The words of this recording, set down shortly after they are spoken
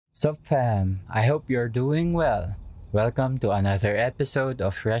Sup fam, I hope you're doing well. Welcome to another episode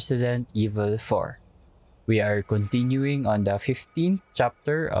of Resident Evil 4. We are continuing on the 15th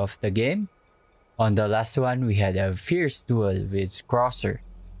chapter of the game. On the last one, we had a fierce duel with Krauser.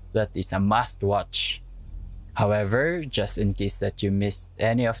 That is a must watch. However, just in case that you missed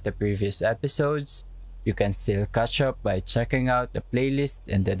any of the previous episodes, you can still catch up by checking out the playlist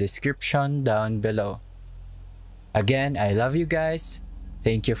in the description down below. Again, I love you guys.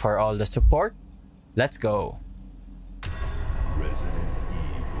 Thank you for all the support. Let's go. Resident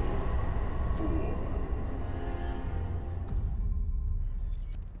Evil 4.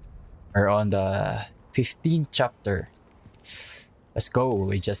 We're on the 15th chapter. Let's go.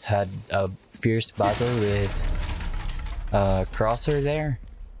 We just had a fierce battle with Krauser there.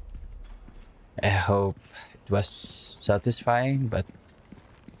 I hope it was satisfying, but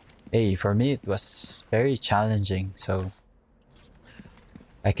hey, for me it was very challenging, so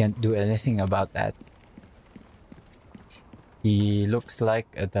I can't do anything about that. He looks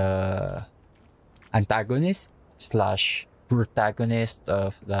like the antagonist slash protagonist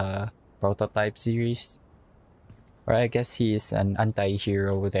of the Prototype series. Or I guess he is an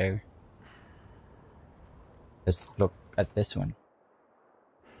anti-hero there. Let's look at this one.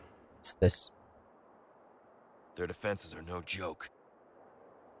 What's this? Their defenses are no joke.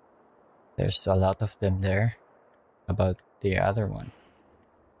 There's a lot of them there. About the other one.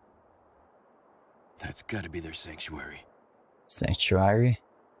 That's gotta be their sanctuary. Sanctuary?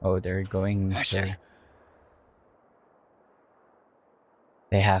 Oh, they're going there.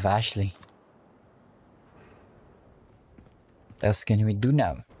 They have Ashley. What else can we do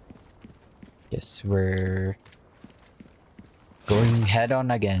now? Guess we're going head on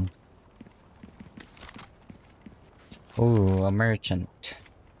again. Oh, a merchant.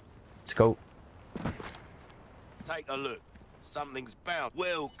 Let's go. Take a look. Something's bound.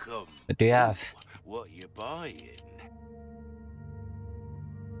 Welcome. What do you have? What you buying?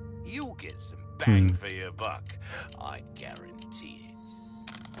 You'll get some bang for your buck. I guarantee it.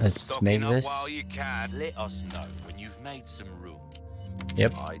 Let's Stocking make up this. while you can. Let us know when you've made some room.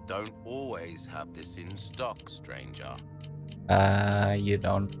 Yep. I don't always have this in stock, stranger. You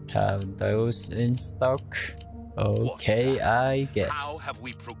don't have those in stock? Okay, I guess. How have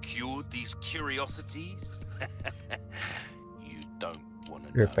we procured these curiosities? You don't want to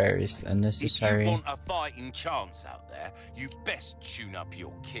know. Repair is unnecessary. If you want a fighting chance out there, you best tune up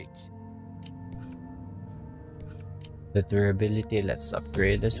your kit. The durability, let's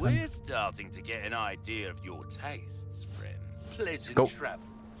upgrade this one. We're starting to get an idea of your tastes, friend. Pleasant go. travels.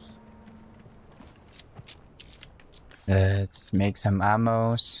 Let's make some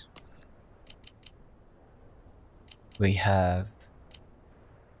ammos. We have...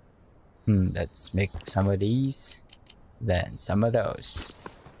 let's make some of these. Then some of those.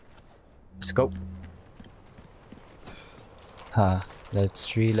 Let's go.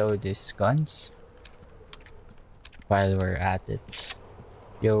 Let's reload these guns. While we're at it.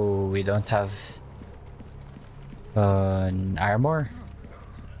 Yo, we don't have an armor.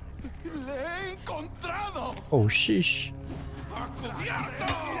 Oh sheesh.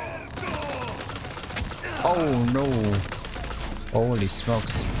 Oh no. Holy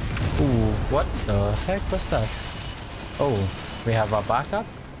smokes. Ooh, what the heck was that? Oh, we have a backup?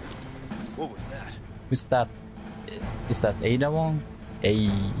 What was that? Who's that? Is that Ada Wong?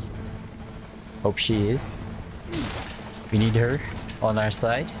 Hey. Hope she is. We need her on our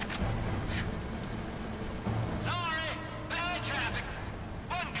side. Sorry, bad traffic.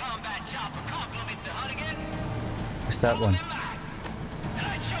 One combat chopper compliments the Hunnigan. Who's that one? And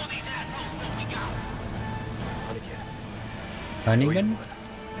I'd show these assholes what we got. Hunnigan?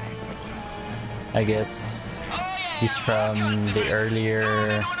 I guess he's from the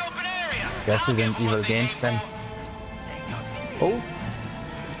earlier Resident Evil games then. Oh!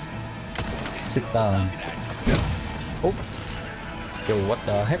 Sit down. Oh! Yo, what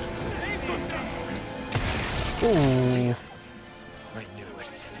the heck? Ooh! I knew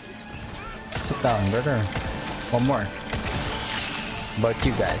it. Sit down, brother. One more. About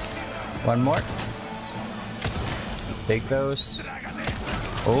you guys. One more. Take those.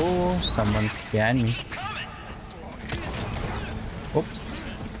 Oh, someone's behind me. Oops.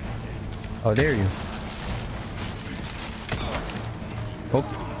 Oh, there you. Oh.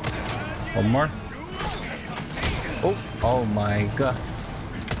 One more. Oh, oh my god.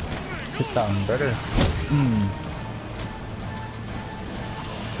 Sit down, brother.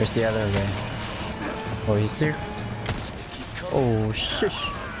 Where's the other guy? Oh, he's here. Oh, shish.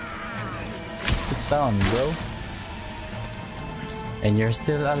 Sit down, bro. And you're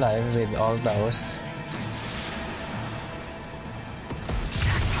still alive with all those.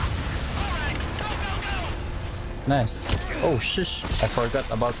 Nice. Oh, shish. I forgot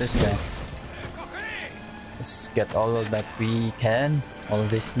about this guy. Let's get all of that we can. All of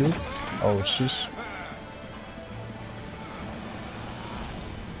these loots. Oh, shish.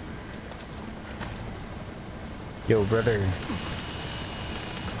 Yo, brother.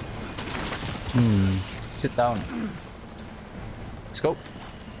 Sit down. Let's go.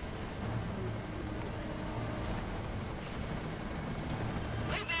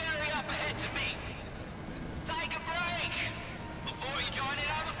 Leave the area up ahead to me. Take a break before you join in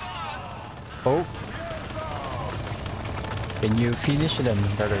on the fun. Oh. Can you finish them,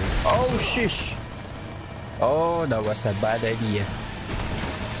 brother? Oh, shish. Oh, that was a bad idea.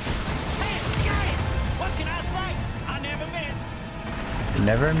 What can I say? I never miss.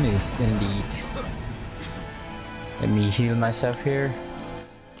 Never miss, indeed. Let me heal myself here.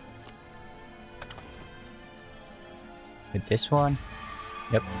 With this one.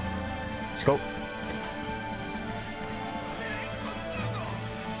 Yep. Let's go.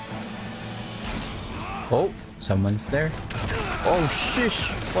 Oh, someone's there. Oh, shish.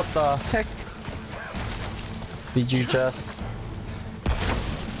 What the heck? Did you just...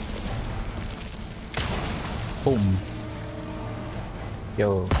 Boom.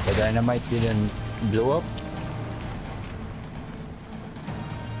 Yo, the dynamite didn't blow up.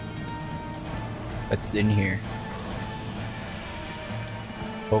 What's in here?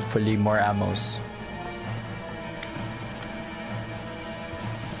 Hopefully more ammos.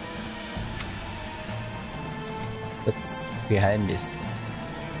 What's behind this?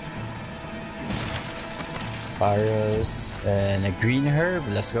 Barrels and a green herb.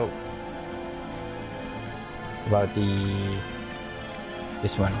 Let's go. About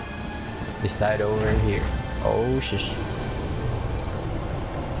this one. This side over here. Oh shish.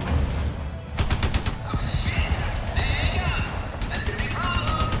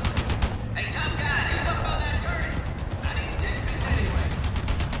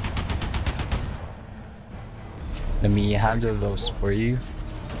 Let me handle those for you.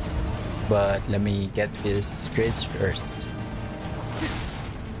 But let me get these crates first.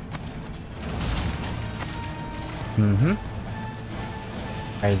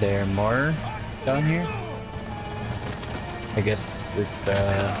 Are there more down here? I guess it's the...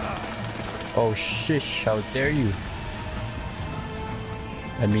 Oh shish, how dare you.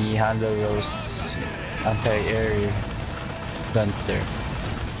 Let me handle those anti-air guns there.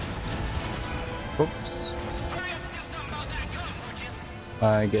 Oops.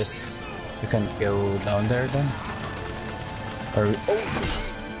 I guess you can't go down there then. Or oh!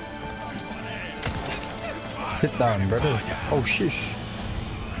 Sit down, brother. Oh shish.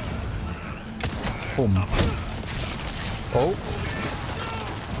 Boom. Oh.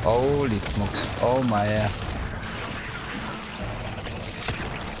 Holy smokes. Oh my.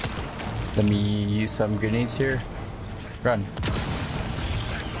 Let me use some grenades here. Run.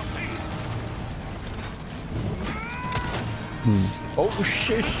 Oh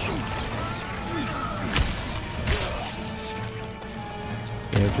shish.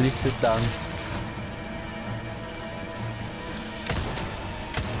 Can you please sit down?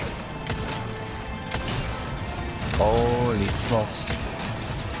 Holy smokes.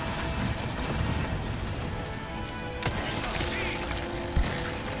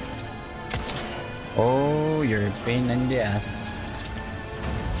 Oh, you're a pain in the ass.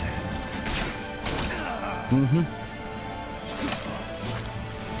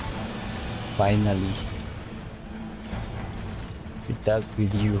 Finally. We dealt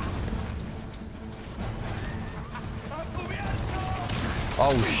with you.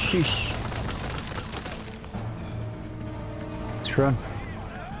 Oh, sheesh. Let's run.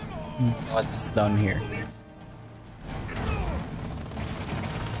 What's down here?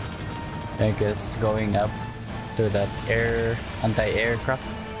 I guess going up to that anti-aircraft.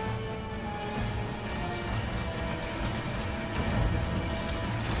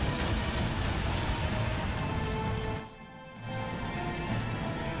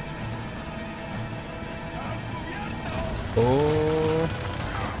 Oh,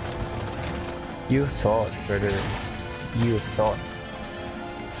 you thought, brother. You thought.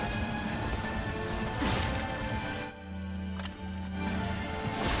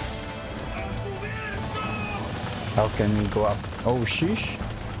 How can we go up? Oh, sheesh.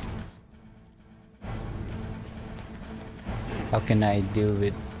 How can I deal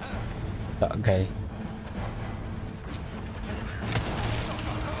with that guy?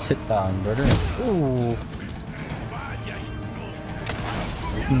 Sit down, brother. Ooh.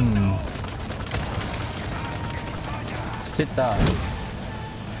 Sit down.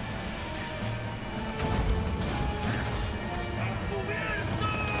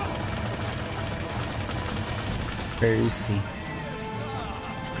 Where is he?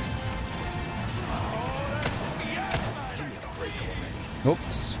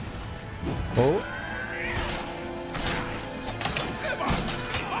 Oops. Oh.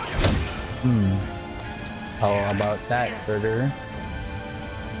 How about that, brother?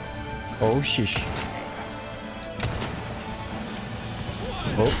 Oh, shish.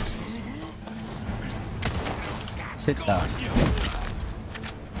 Oops. Sit down.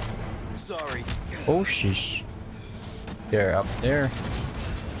 Sorry. Oh, shish. They're up there.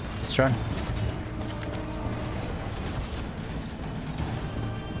 Let's run.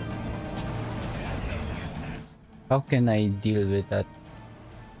 How can I deal with that?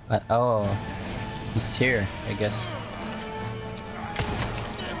 Oh, he's here, I guess.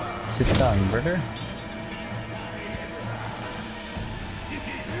 Sit down, brother.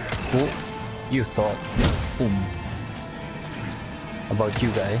 Oh, you thought. Boom. How about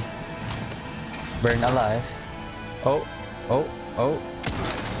you, guy? Burn alive. Oh, oh, oh.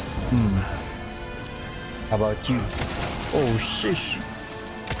 How about you? Oh, shish.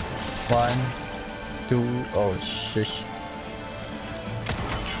 1, 2, oh, shish.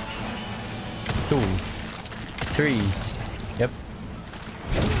 2, 3. Yep.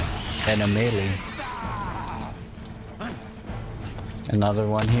 And a melee. Another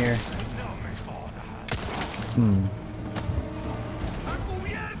one here.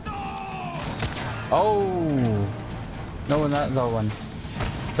 Oh! No, not that one.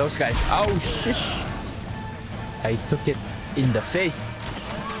 Those guys. Oh, shish! I took it in the face.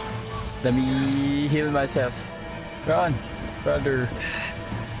 Let me heal myself. Run, brother.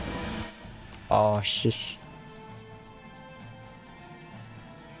 Oh, shish.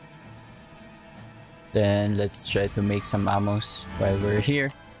 Then let's try to make some ammos while we're here.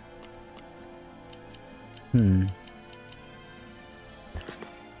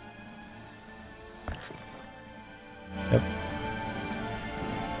 Yep.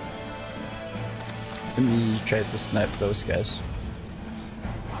 Let me try to snipe those guys.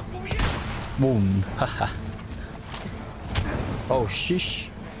 Boom. Haha. Oh, shish.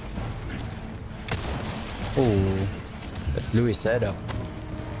 Oh, that blew his head up.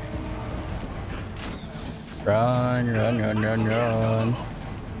 Run, run, run, run, run.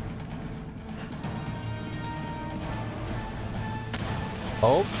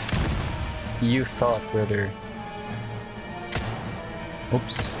 Oh, you thought, brother.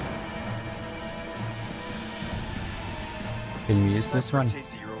 Oops. Can we use this one?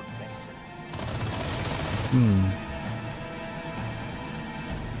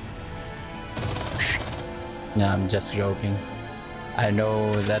 Nah, I'm just joking. I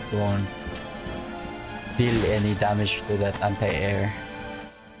know that won't deal any damage to that anti-air.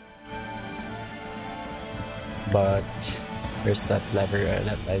 But where's that lever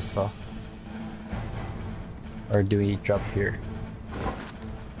that I saw? Or do we drop here?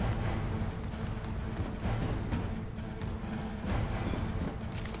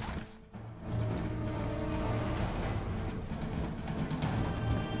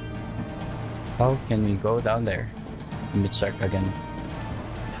 How can we go down there? Let me check again.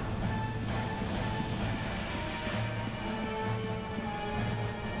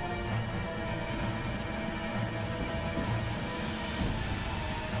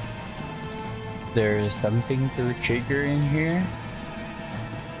 There is something to trigger in here.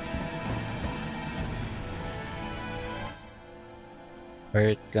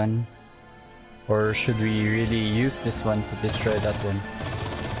 Earth gun. Or should we really use this one to destroy that one?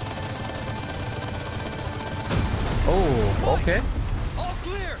 Oh, okay. All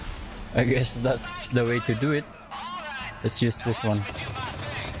clear. I guess that's the way to do it. Let's use this one.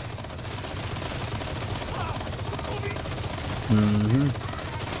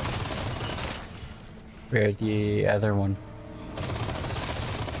 Where's the other one?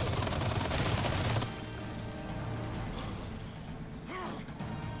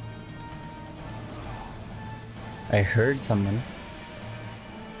 I heard someone.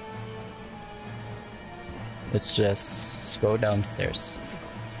 Let's just go downstairs.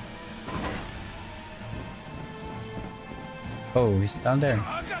 Oh, he's down there.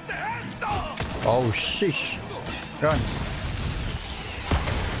 Oh, sheesh. Run.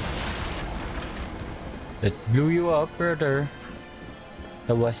 That blew you up, brother.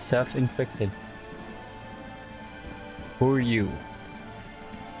 That was self-inflicted. Who are you?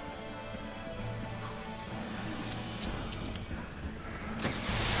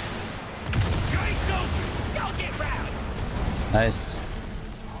 Nice.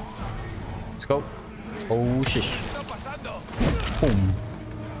 Let's go. Oh, shish. Boom.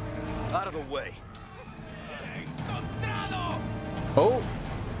 Out of the way. Oh.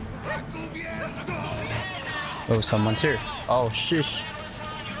 Oh, someone's here. Oh, shish.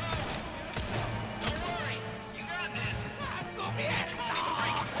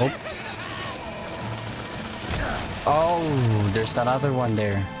 Oops. Oh, there's another one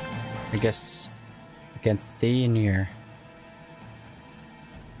there. I guess I can't stay in here.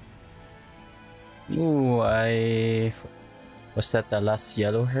 Ooh, was that the last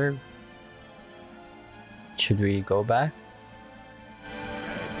yellow herb? Should we go back?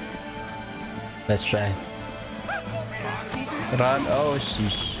 Let's try. Run! Oh,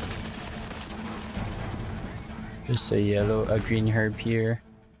 sheesh. There's a green herb here.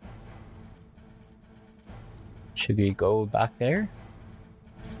 Should we go back there?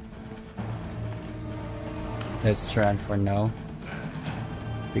 Let's run for now.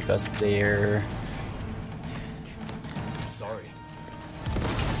 Because they're... Sorry.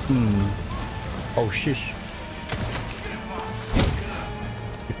 Oh, shish.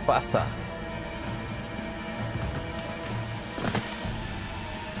 ¿Qué pasa?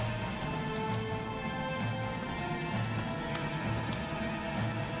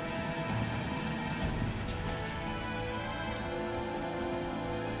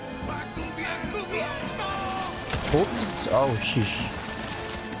 Oops. Oh, sheesh.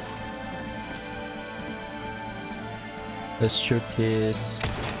 Let's shoot his...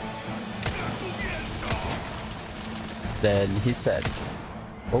 Then he said...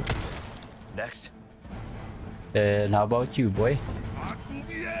 Oh. Next. Then how about you, boy?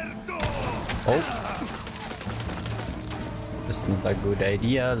 Oh. That's not a good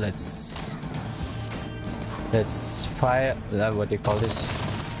idea. Let's fire... what do you call this?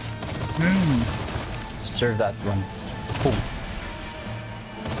 Serve that one. Boom.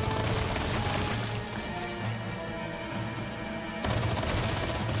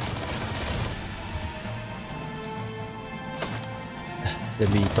 Let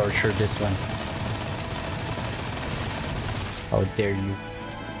me torture this one. How dare you?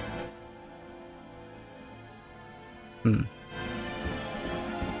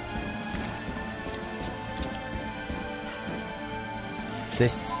 What's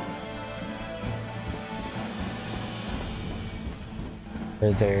this?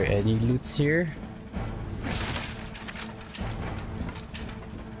 Are there any loots here?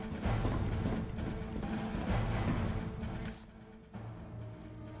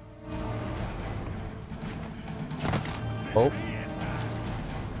 Oh.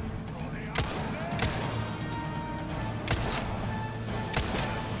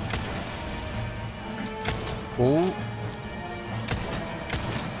 Oh.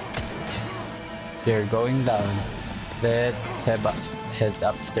 They're going down. Let's head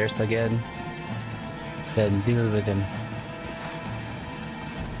upstairs again. Then deal with him.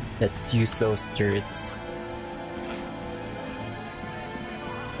 Let's use those turrets.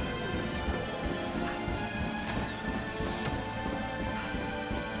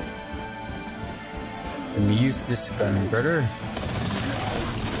 Let me use this gun, brother.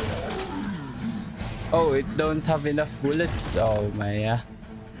 Oh, it don't have enough bullets. Oh my, yeah.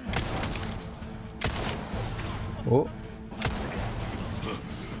 Oh.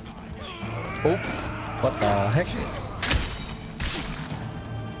 Oh, what the heck?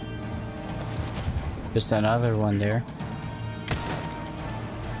 There's another one there.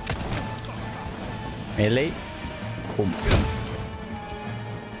 Melee. Boom.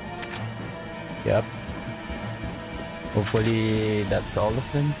 Yep. Hopefully that's all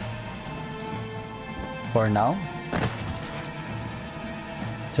of them. For now.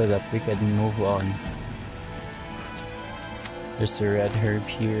 So that we can move on. There's a red herb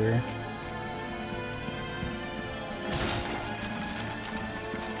here.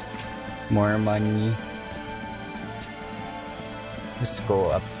 More money. Let's go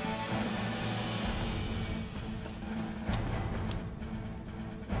up.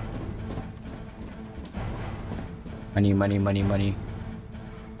 Money, money, money, money.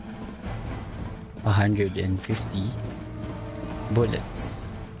 150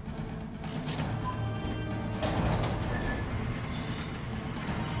 bullets.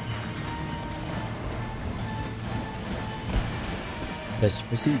 Let's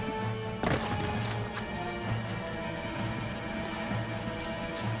proceed.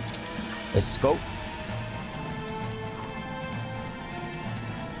 Let's go.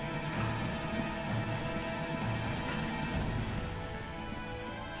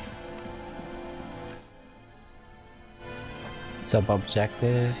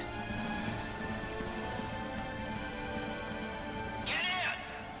 Sub-objective. Get in!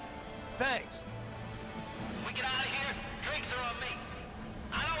 Thanks. We get out of here, drinks are on me.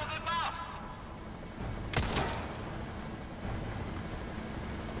 I know a good bar.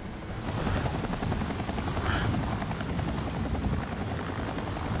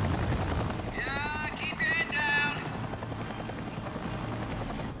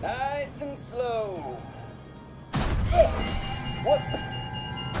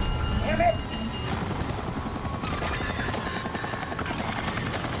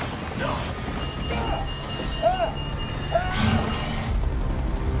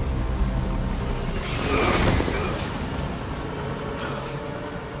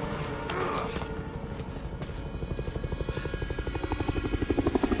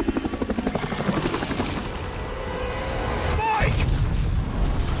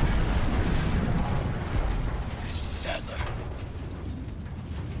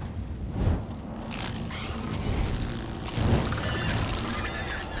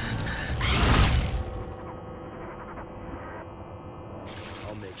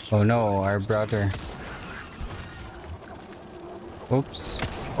 Oh no, our brother. Oops.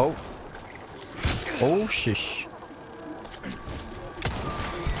 Oh. Oh, shish.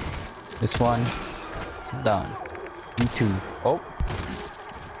 This one. Sit down. You too. Oh.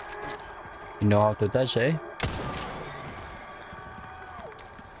 You know how to touch, eh?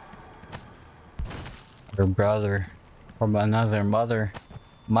 Our brother. From another mother.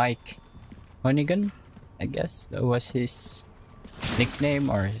 Mike Honnigan? I guess that was his nickname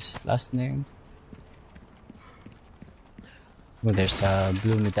or his last name. Oh, there's a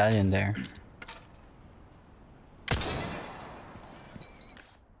blue medallion there.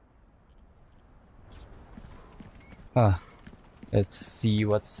 Huh. Let's see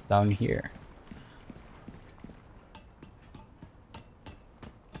what's down here.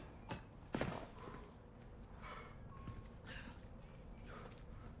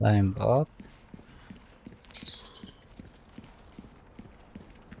 Climb up.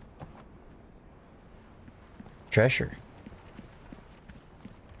 Treasure.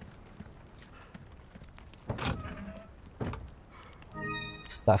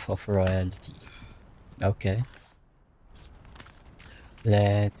 Staff of royalty. Okay.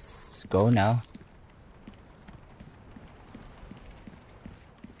 Let's go now.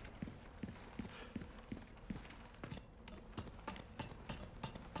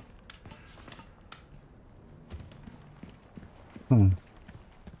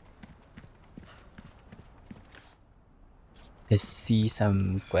 I see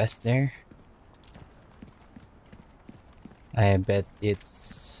some quest there. I bet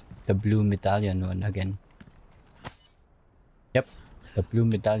it's the blue medallion one again. Yep, the blue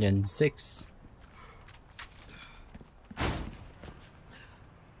medallion 6.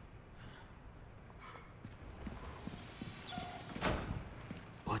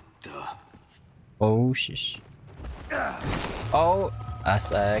 What the? Oh shish. Oh,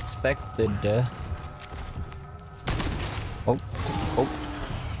 as I expected. Oh, oh,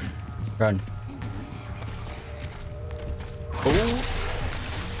 run. Oh,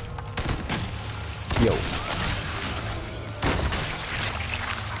 yo.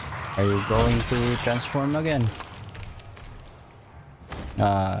 Are you going to transform again?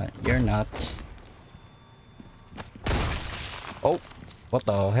 You're not. Oh, what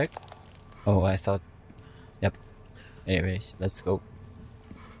the heck? Oh, I thought. Yep. Anyways, let's go.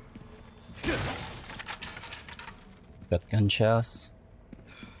 Got gun shells.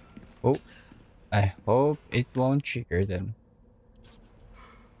 Oh, I hope it won't trigger them.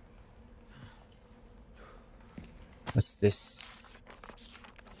 What's this?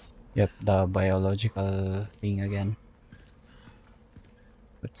 Yep, the biological thing again.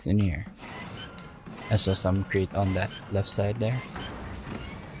 What's in here? I saw some crate on that left side there.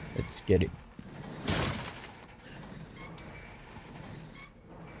 Let's get it.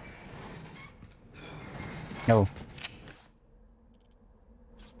 No.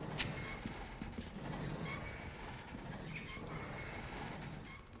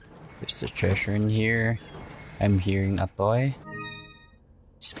 There's a treasure in here. I'm hearing a toy.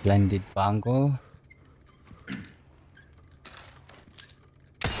 Splendid bangle.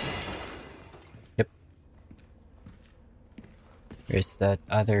 Yep. There's that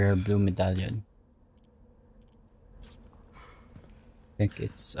other blue medallion. I think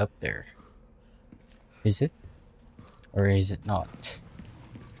it's up there. Is it? Or is it not?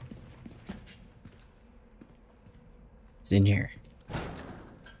 It's in here.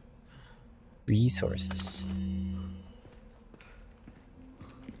 Resources.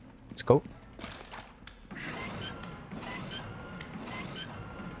 Let's go.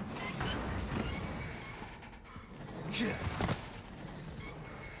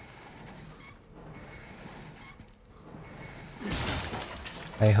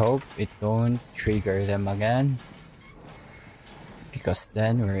 I hope it don't trigger them again, because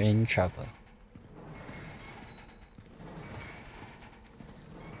then we're in trouble.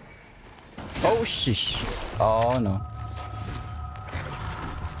 Oh shish. Oh no.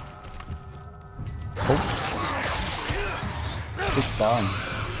 Oops. Sit down.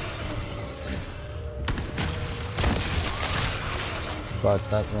 Got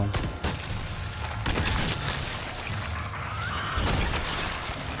that one.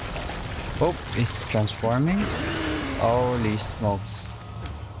 Oh, it's transforming. Holy smokes.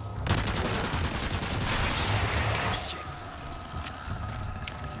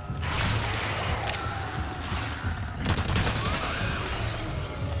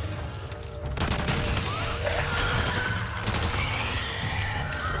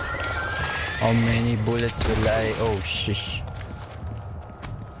 How many bullets will I? Oh, shish.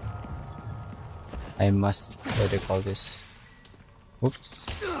 I must, what do you call this? Oops.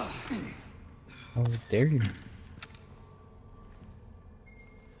 How dare you?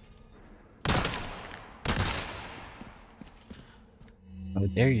 How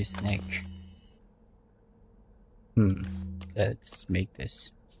dare you, snake? Let's make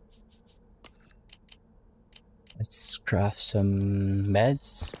this. Let's craft some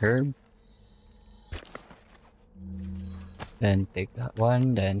meds, herb. Then take that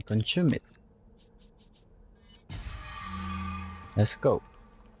one, then consume it. Let's go.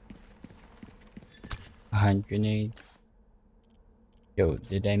 A hand grenade. Yo,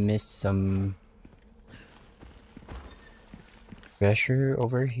 did I miss some treasure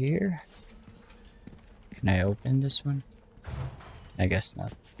over here? Can I open this one? I guess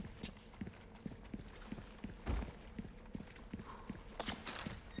not.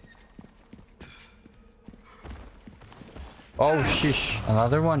 Oh shish,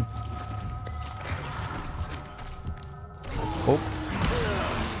 another one. Oh.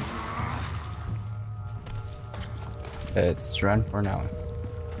 Let's run for now.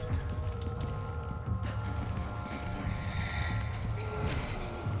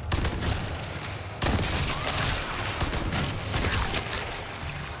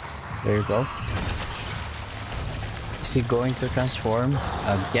 There you go. Is he going to transform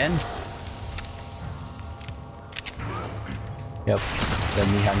again? Yep, let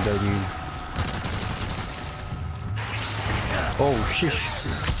me handle you. Oh, shish.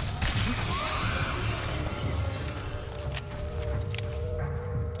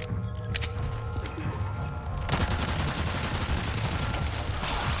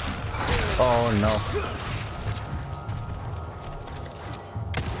 Oh no.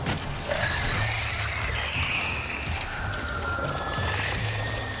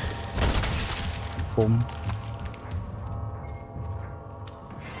 Boom.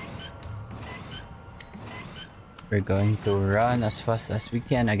 We're going to run as fast as we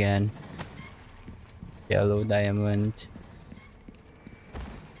can again. Yellow diamond.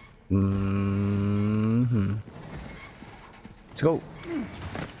 Let's go.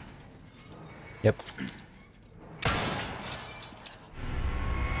 Yep.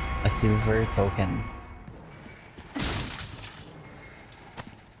 A silver token.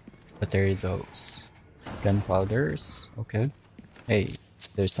 What are those? Gunpowders. Okay. Hey,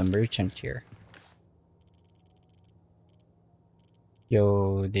 there's a merchant here.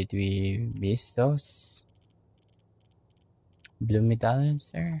 Yo, did we miss those blue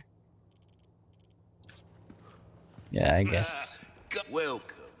medallions there? Yeah, I guess.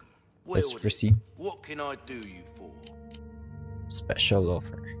 Welcome. Let's proceed. What can I do you for? Special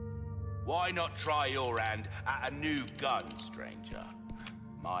offer. Why not try your hand at a new gun, stranger?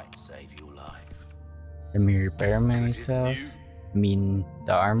 Might save your life. Let me repair Good is myself. new. I mean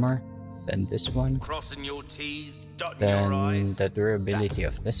the armor. Then this one. Crossing your T's, dotting Then your I's. the durability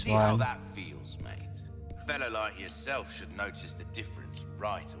of this See how one. that feels, mate. A fella like yourself should notice the difference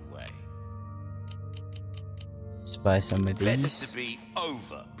right away. Let's buy some of Better these. to be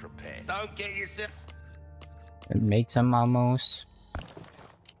over prepared. Don't get yourself And make some ammos.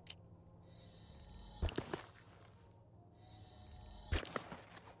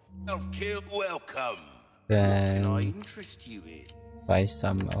 killed. Welcome. What can I Then interest you in? buy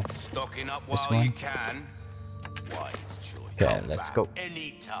some of Stocking up this while you one. can. Wise choice. Okay, Come let's back go.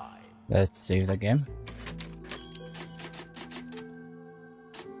 anytime. Let's save the game.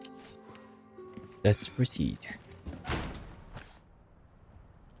 Let's proceed.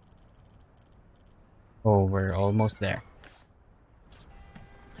 Oh, we're almost there.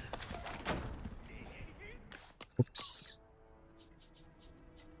 Oops.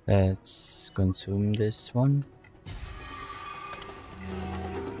 Let's consume this one.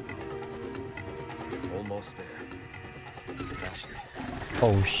 Almost there. Actually,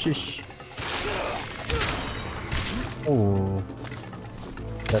 Oh, shish. Oh.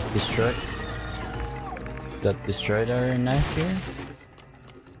 That destroyed our knife here?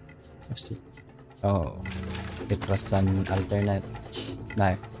 Was it? Oh. It was an alternate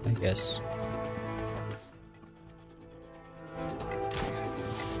knife, I guess.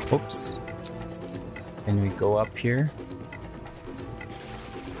 Oops. Can we go up here?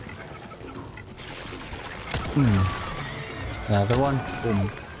 Another one.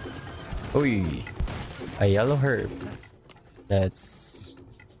 Boom. Oi. A yellow herb. Let's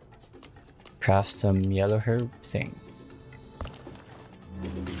craft some yellow herb thing.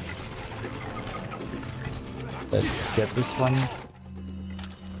 Let's get this one.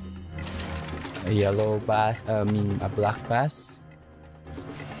 A yellow bass, a black bass.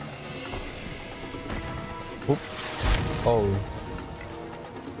 Oop. Oh.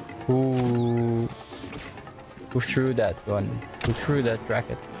 Who threw that one? Who threw that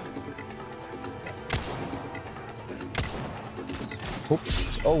racket?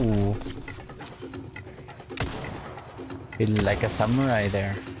 Oops. Oh. Feel like a samurai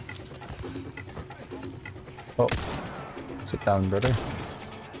there. Oh. Sit down, brother.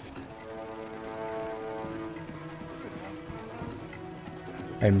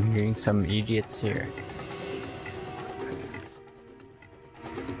 I'm hearing some idiots here.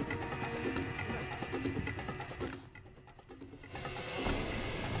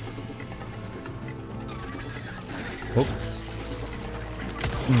 Oops.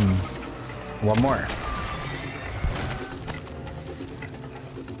 One more.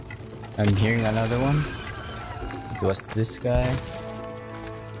 I'm hearing another one. It was this guy.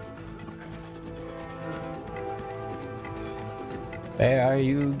 Where are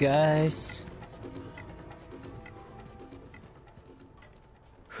you guys?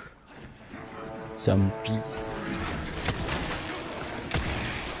 Some peace.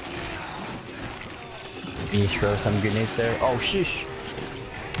 Let me throw some grenades there. Oh, sheesh!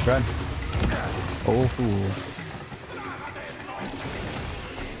 Run! Oh.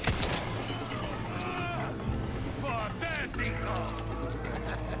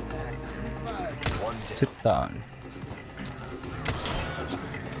 Sit down.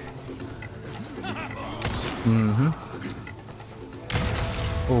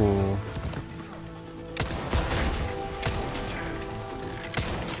 Oh.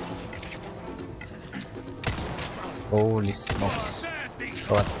 Holy smokes.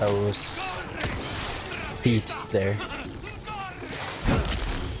 Got those thieves there.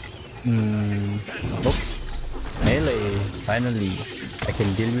 Oops. Melee. Finally. I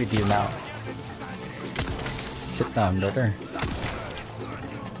can deal with you now. Sit down, brother.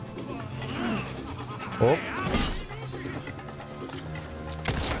 Oh.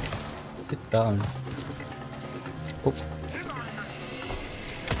 Sit down. Oh.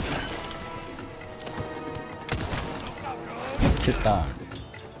 Sit down.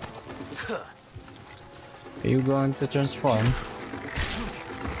 Are you going to transform?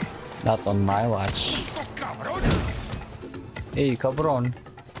 Not on my watch. Hey, cabron.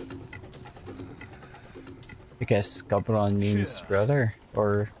 I guess cabron means brother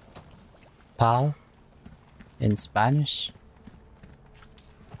or pal in Spanish.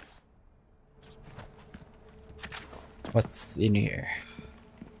 What's in here?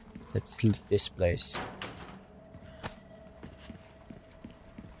 Let's loot this place.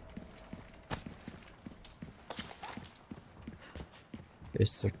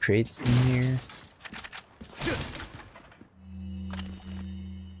 There's some crates in here.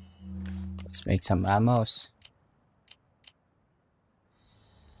 Let's make some ammos.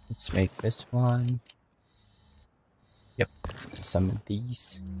 Let's make this one. Yep, some of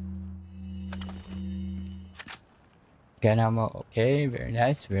these. Gun ammo, okay, very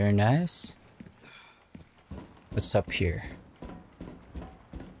nice, very nice. What's up here?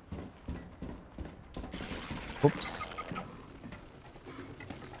 Oops.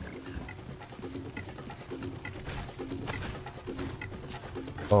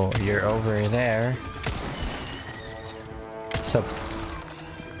 Oh, you're over there. So,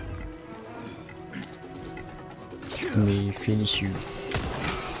 let me finish you.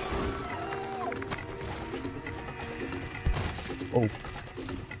 Oh.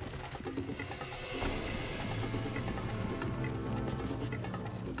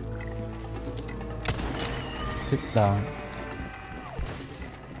 Sit down.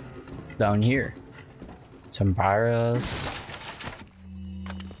 It's down here. Some barrels.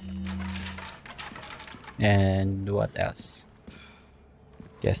 And what else?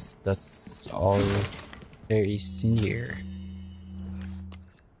 Guess that's all there is in here.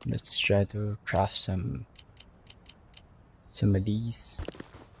 Let's try to craft some of these.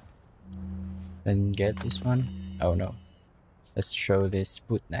 Then get this one. Oh no. Let's throw this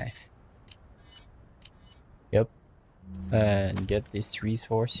boot knife. Yep. And get this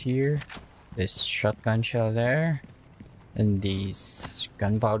resource here. This shotgun shell there. And this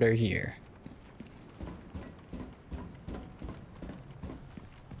gunpowder here.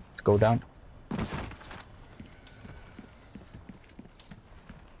 Let's go down.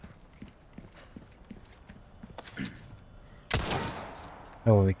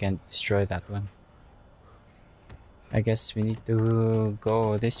 Oh, we can't destroy that one. I guess we need to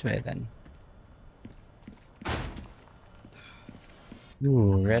go this way then.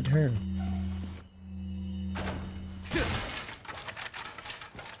 Ooh, red herb.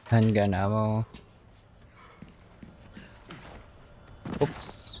 Handgun ammo.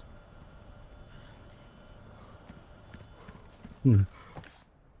 Oops.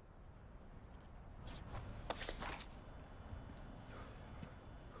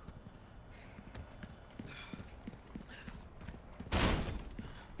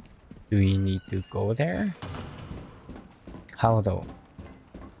 Do we need to go there? How though?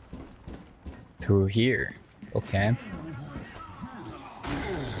 Through here. Okay.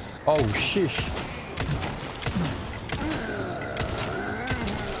 Oh, shish.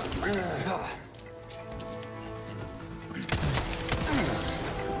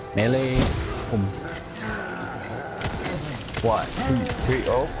 Melee. Boom. 1, 2, 3,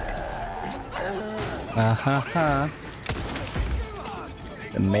 oh. Uh-huh.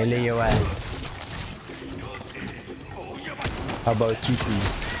 The melee your ass. How about you two?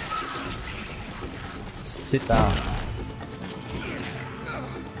 Sit down.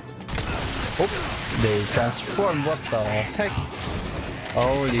 Oh, they transform. What the heck?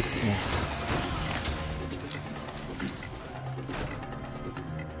 Holy smokes.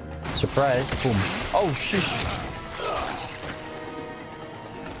 Surprise. Boom. Oh, shish.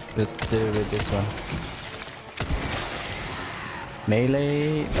 Let's deal with this one.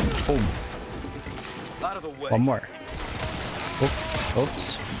 Melee. Boom. Out of the way. One more. Oops.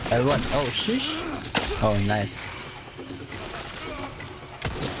 Oops. L1. Oh, shish. Oh, nice.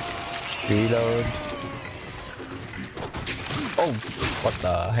 Reload. Oh, what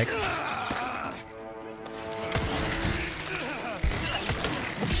the heck?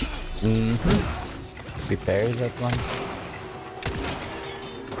 Prepare that one.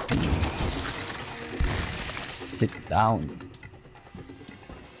 Sit down.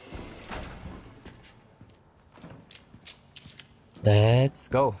 Let's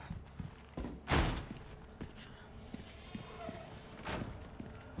go.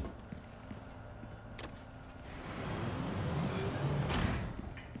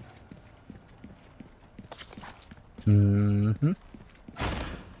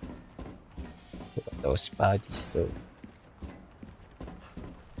 Those bodies though.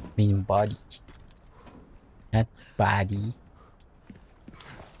 I mean body. Not body.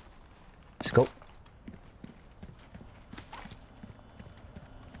 Let's go.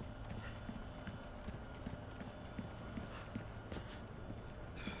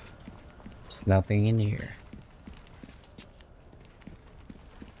 There's nothing in here.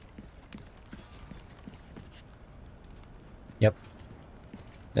 Yep.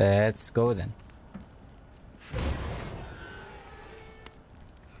 Let's go then.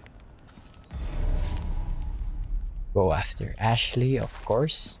 Go after Ashley, of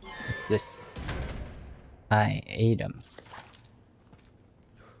course. What's this? I ate him.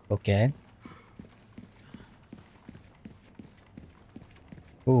 Okay.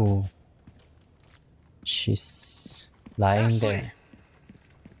 Ooh. She's lying Ashley. there.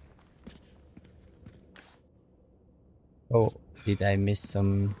 Oh, did I miss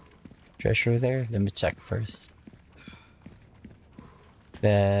some treasure there? Let me check first.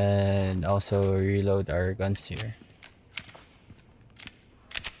 Then also reload our guns here.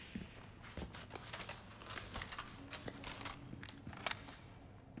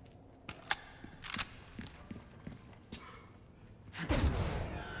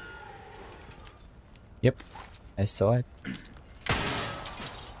 Yep, I saw it.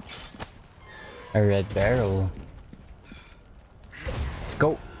 A red barrel. Let's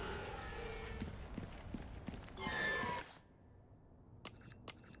go.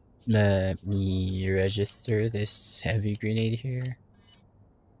 Let me register this heavy grenade here.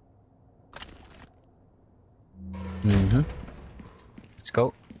 Let's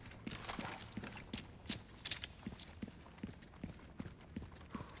go.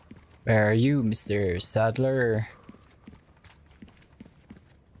 Where are you, Mr. Sadler?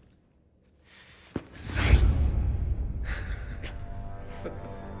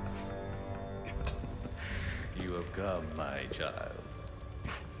 You have come, my child.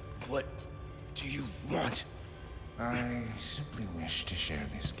 What do you want? I simply wish to share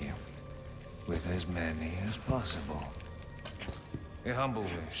this gift with as many as possible. A humble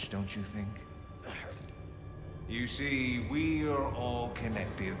wish, don't you think? You see, we are all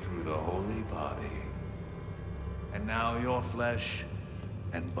connected through the holy body. And now your flesh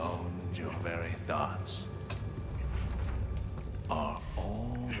and bones, your very thoughts, are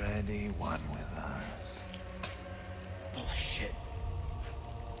already one with us. Bullshit.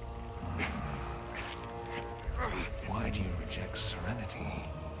 do you reject serenity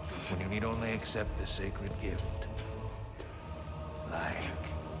when you need only accept the sacred gift? Like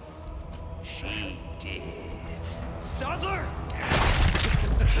she did. Sadler!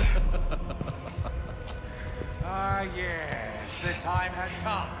 Ah, yes, the time has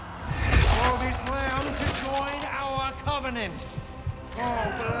come for this lamb to join our covenant.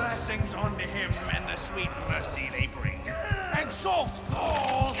 Oh, blessings unto him and the sweet mercy they bring. Exalt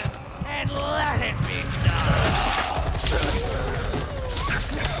all and let it be so.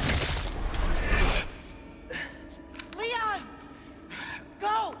 Leon!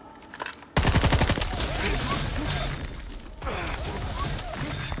 Go!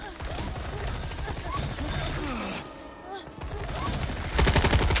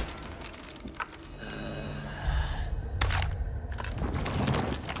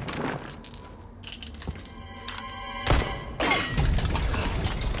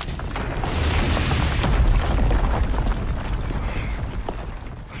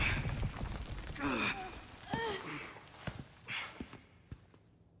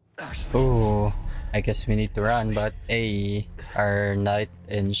 Oh, I guess we need to run, but hey, our knight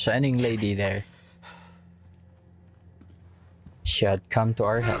and shining lady there. She had come to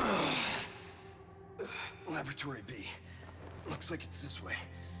our help. Laboratory B. Looks like it's this way.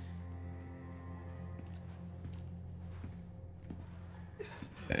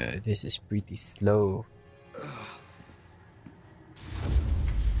 This is pretty slow.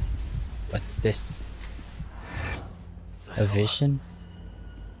 What's this? A vision?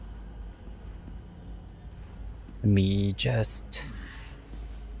 Let me just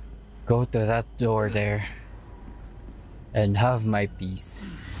go to that door there and have my peace.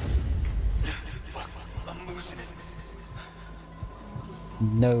 I'm losing it.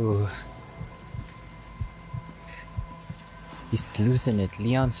 No. He's losing it.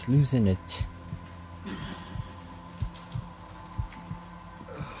 Leon's losing it.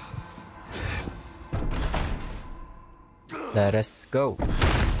 Let us go.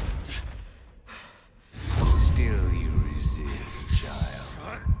 Still you resist,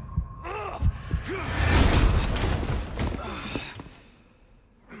 child.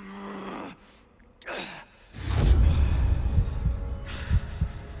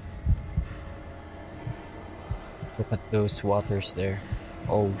 Look at those waters there.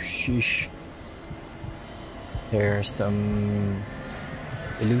 Oh, sheesh. There are some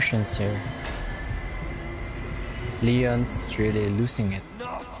illusions here. Leon's really losing it.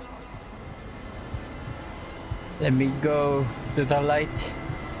 Let me go to the light.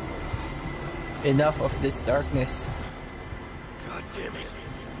 Enough of this darkness. God damn it.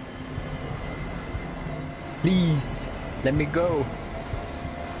 Please, let me go.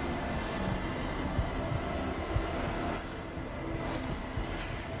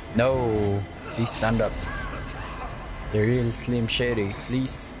 No, please stand up. The real Slim Shady,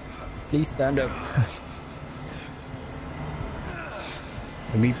 please stand up.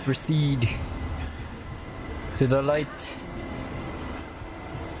 Let me proceed to the light.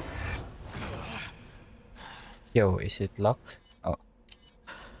 Yo, is it locked? Oh,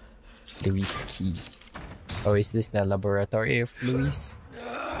 Louis' key. Oh, is this the laboratory of Louis?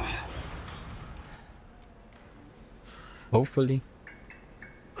 Hopefully.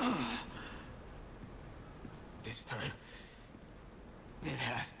 This time, it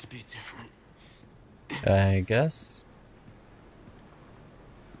has to be different. I guess.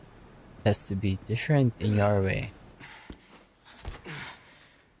 Has to be different in your way.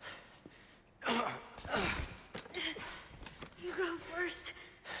 You go first.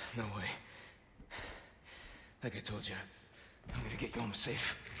 No way. Like I told you, I'm gonna get you home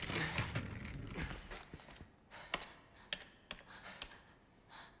safe.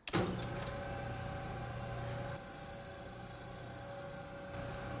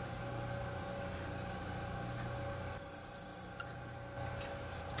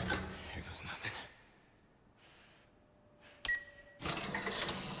 Here goes nothing.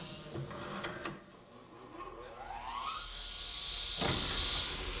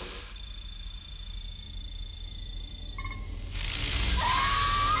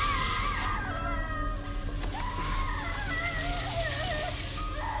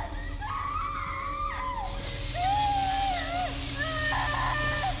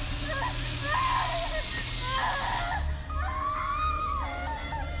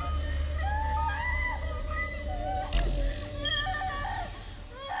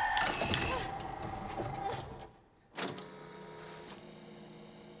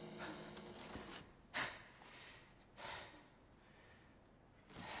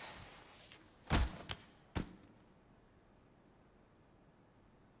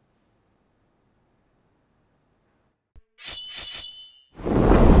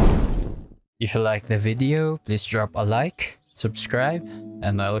 If you like the video, please drop a like, subscribe,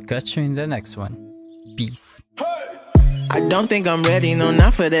 and I'll catch you in the next one. Peace. I don't think I'm ready, no,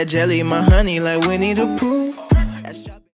 not for that jelly. My honey like Winnie the Pooh.